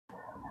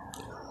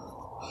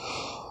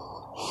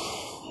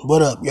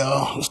What up,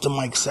 y'all? It's the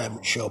Mike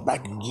Savage Show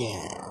back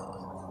again.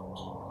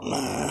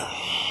 Man,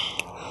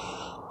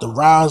 the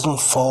rise and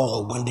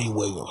fall of Wendy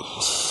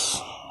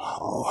Williams.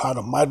 Oh, how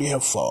the mighty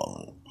have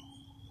fallen.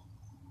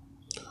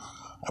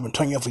 I've been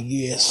telling you for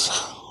years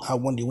how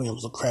Wendy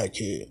Williams was a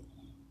crackhead.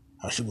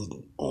 How she was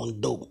on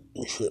dope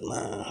and shit,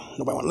 man.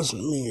 Nobody want to listen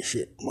to me and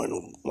shit.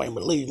 Nobody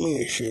believe me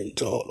and shit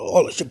until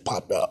all the shit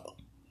popped out.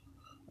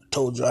 I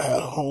told you I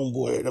had a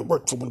homeboy that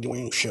worked for Wendy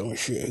Williams show and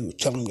shit. He was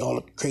telling me all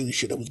the crazy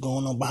shit that was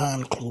going on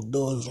behind the closed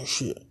doors and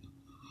shit.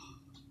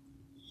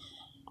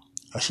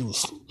 How she was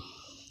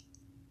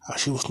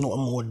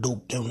snorting more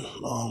dope than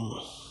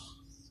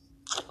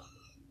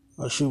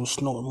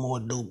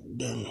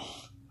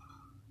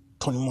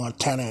Tony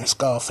Montana and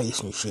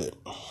Scarface and shit.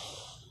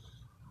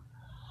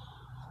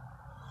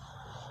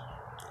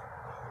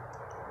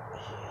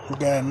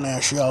 God, now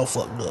she all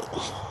fucked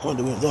up.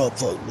 Wendy Williams all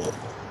fucked up.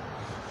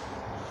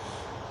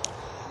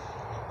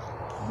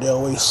 They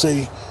always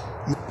say,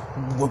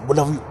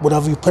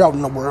 whatever you put out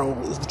in the world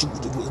is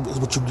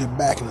what you get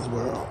back in this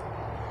world.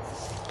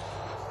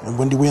 And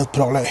Wendy Williams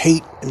put all that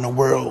hate in the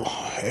world,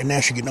 and now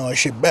she getting all that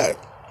shit back.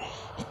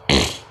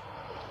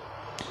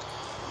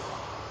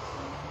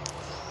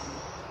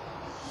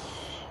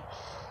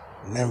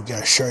 And then we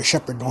got Sherri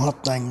Shepherd doing her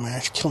thing, man.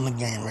 She's killing the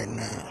game right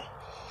now.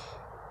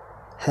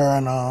 Her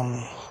and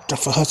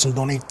Jennifer Hudson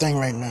doing their thing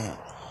right now.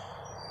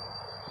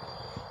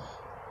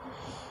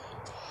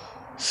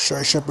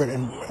 Sherri Shepherd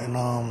and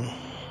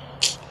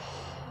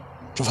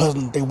Jennifer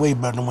Hudson, they way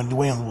better than Wendy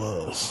Williams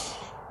was.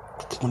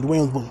 Because Wendy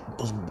Williams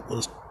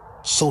was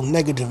so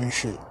negative and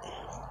shit.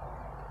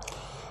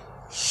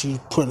 She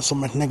putting so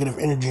much negative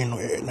energy in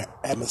the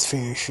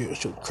atmosphere and shit.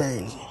 She was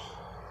crazy.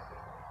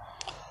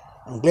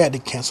 I'm glad they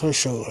canceled her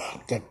show.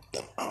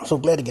 I'm so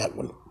glad they got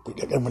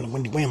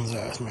Wendy Williams'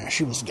 ass, man.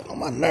 She was getting on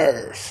my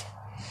nerves.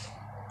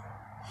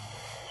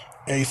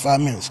 Every 5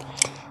 minutes.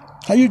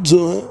 How you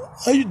doing?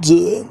 How you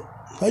doing?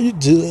 How you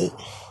doing?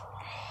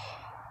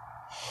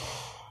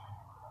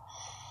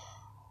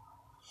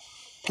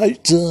 How you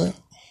doing?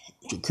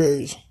 You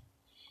crazy.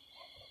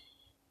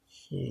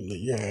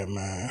 Yeah,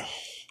 man.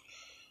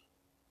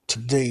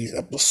 Today's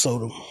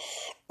episode of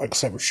Mike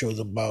Savage Show is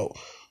about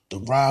the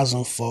rise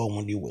and fall of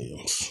Wendy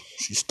Williams.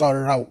 She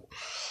started out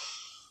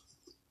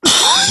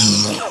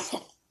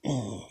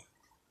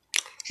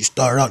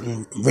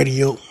in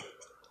radio.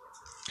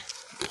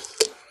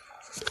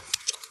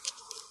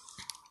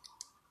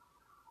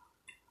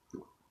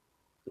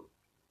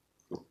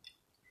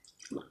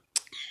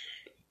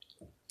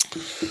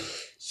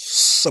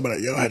 Some of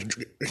that y'all had to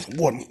drink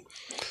water. I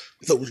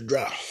thought it was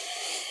dry.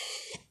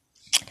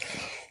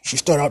 She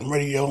started out in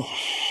radio.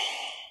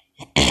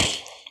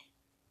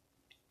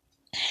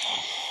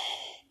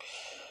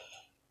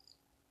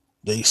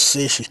 They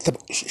say she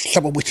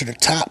stepped away to the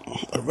top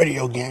of the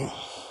radio game.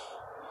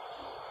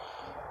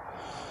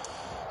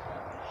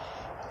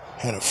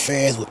 Had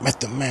affairs with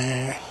Method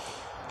Man.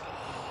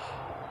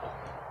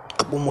 A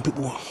couple more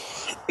people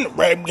in the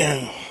rap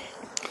game.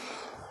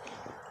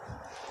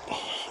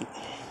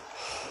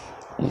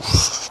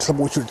 Stepped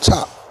away to the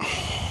top.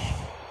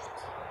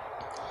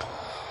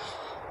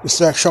 They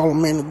said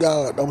Charlamagne the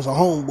God, that was a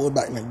homeboy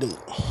back in the day.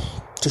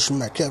 Till she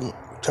met Kevin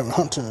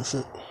Hunter and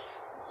shit.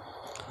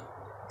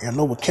 And I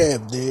know what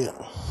Kev did.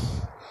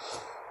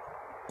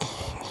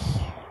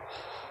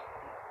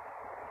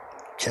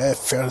 Kev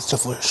found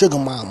herself a sugar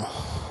mama.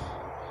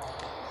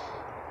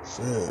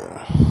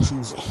 Yeah, she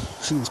was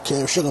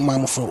Kev's sugar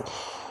mama for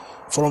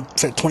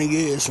 20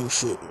 years and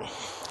shit.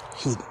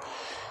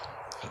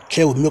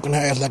 Kev was milking her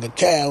ass like a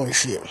cow and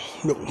shit.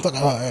 Milking fuck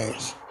out her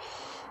ass.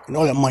 And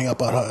all that money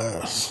up out her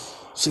ass.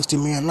 $60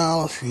 million?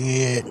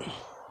 Shit.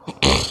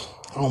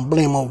 I don't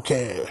blame old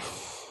Kev.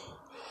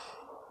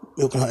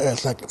 Milking her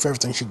ass like for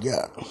everything she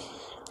got.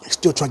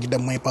 Still trying to get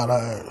that money up out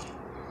of her ass.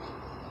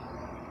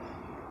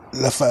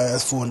 Left her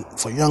ass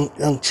for a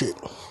young chick.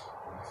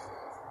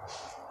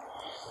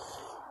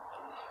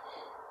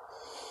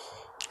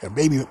 Had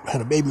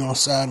a baby on the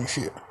side and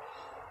shit.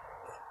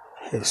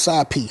 Had a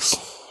side piece.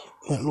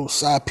 Had a little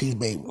side piece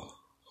baby.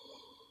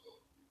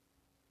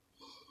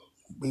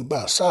 Be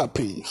about a side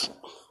piece.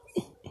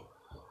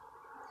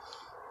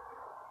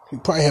 He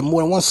probably had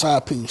more than one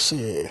side piece,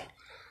 yeah.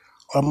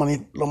 All the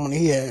money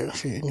he had,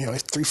 shit, you know,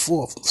 it's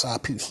 3-4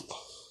 side pieces.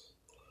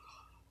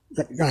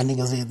 Y'all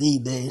niggas these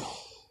days,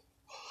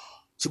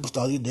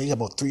 superstars these days, got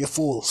about 3 or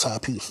 4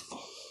 side pieces.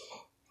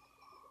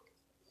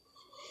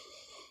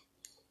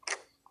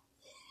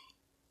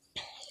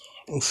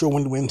 I'm sure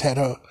Wendy Williams had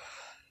her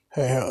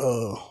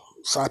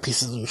side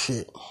pieces and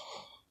shit.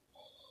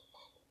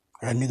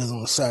 Had niggas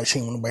on the side she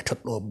ain't want nobody to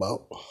know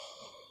about.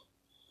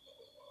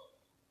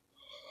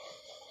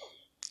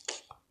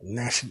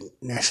 Now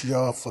she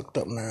all fucked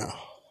up now.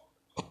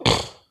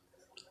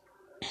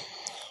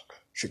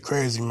 She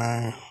crazy,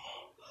 man.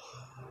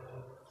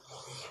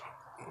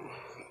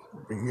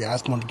 But yeah, I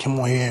just wanted to come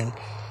on here and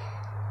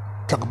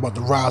talk about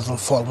the rise and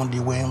fall of Wendy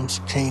Williams.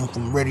 Came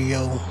from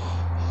radio,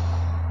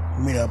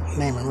 made up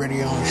name in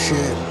radio and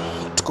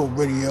shit. Took over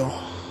radio.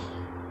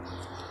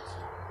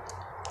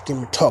 Give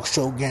me talk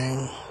show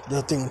game.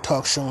 The thing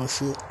talk show and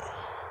shit.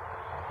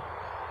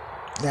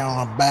 Down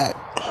on her back,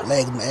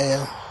 leg in the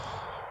air.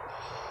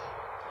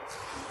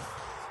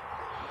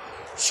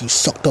 She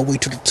sucked her way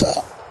to the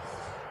top.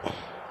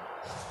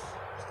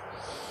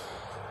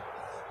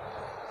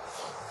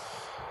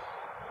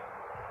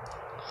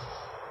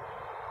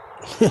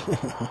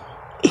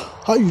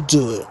 How you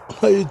do it?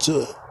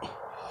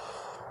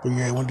 But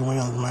yeah, Wendy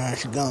Williams, man,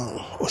 she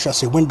gone. Or should I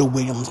say Wendell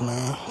Williams,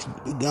 man?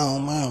 She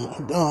gone, man.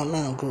 She gone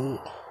now, cause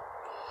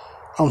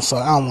I'm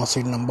sorry, I don't want to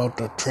say nothing about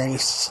the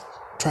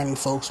training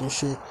folks and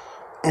shit.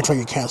 I ain't trying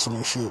to get canceled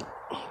and shit.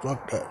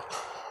 Fuck that.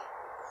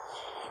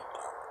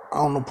 I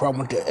don't no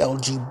problem with the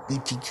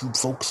LGBTQ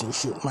folks and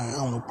shit, man. I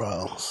don't no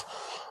problems.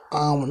 I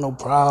don't want no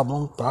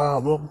problems. I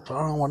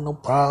don't want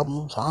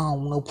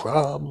no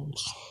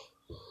problems.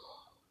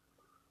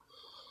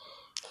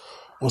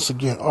 Once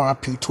again,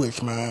 RIP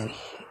Twitch, man.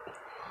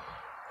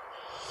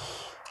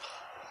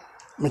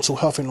 Mental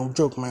health ain't no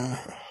joke, man.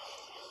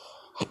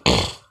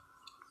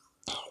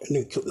 And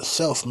they killed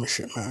themselves and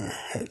shit, man.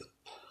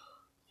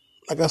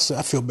 Like I said,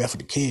 I feel bad for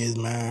the kids,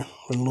 man.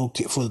 For the little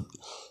kid, for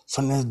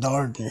his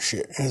daughter and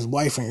shit, and his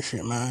wife and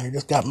shit, man. He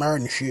just got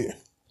married and shit.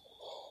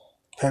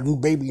 Had a new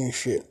baby and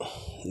shit.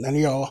 None of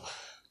y'all,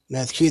 now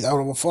his kids out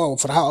of a fall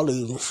for the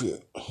holidays and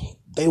shit.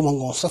 They weren't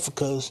gonna suffer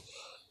because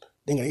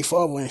they got their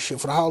father and shit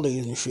for the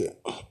holidays and shit.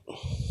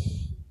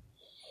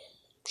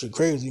 Shit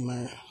crazy,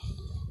 man.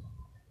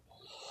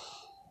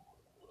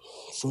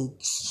 So,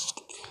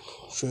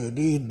 shit,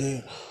 these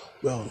days,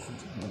 well,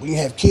 when you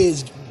have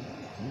kids,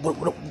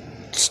 what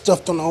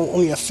stuff don't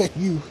only affect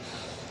you,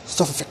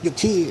 stuff affect your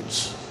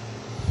kids.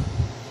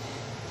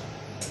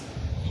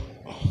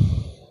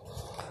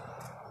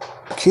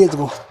 The kids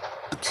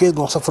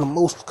gonna suffer the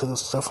most because of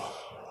stuff.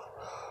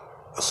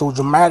 It's so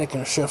dramatic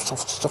and shit,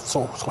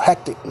 so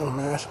hectic, you know,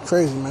 man. It's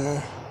crazy,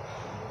 man.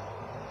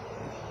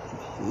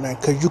 Man,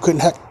 cause you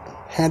couldn't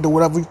handle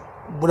whatever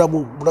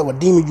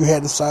demon you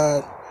had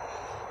inside.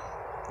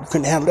 You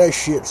couldn't handle that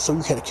shit, so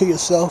you had to kill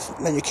yourself.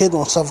 Now your kids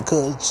gonna suffer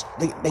because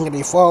they got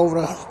their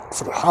father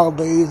for the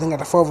holidays. They got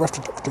their father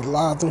after their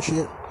lives and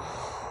shit.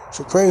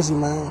 Shit crazy,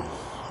 man.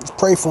 Just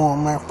pray for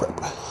them, man.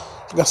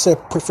 Like I said,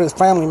 pray for his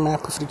family, man.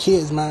 Pray for the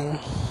kids, man.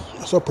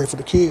 I still pray for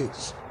the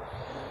kids.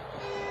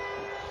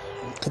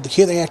 Because the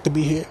kids ain't have to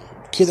be here.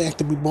 The kids ain't have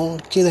to be born.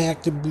 The kids ain't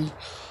have to be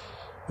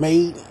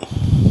made.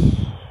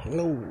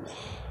 No.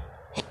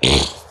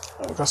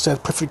 Like I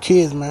said, pray for the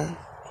kids, man.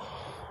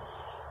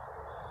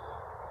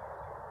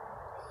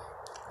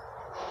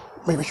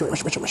 Make sure I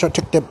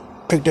take that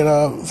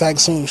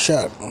vaccine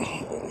shot.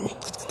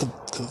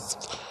 Cause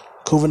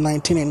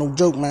COVID-19 ain't no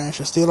joke, man.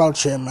 She's still out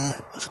here, man.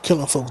 She's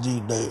killing folks these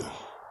days.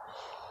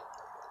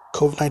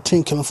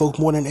 COVID-19 killing folks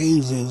more than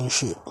AIDS is and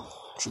shit.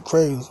 Shit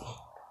crazy.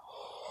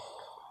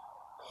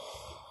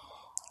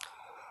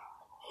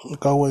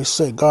 Like I always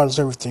say, God is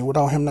everything.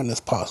 Without him, nothing is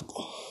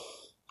possible.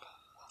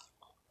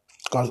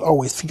 He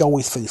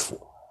always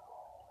faithful.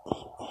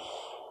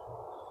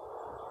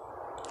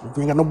 If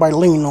you ain't got nobody to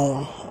lean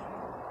on,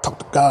 talk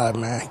to God,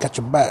 man. He got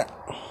your back.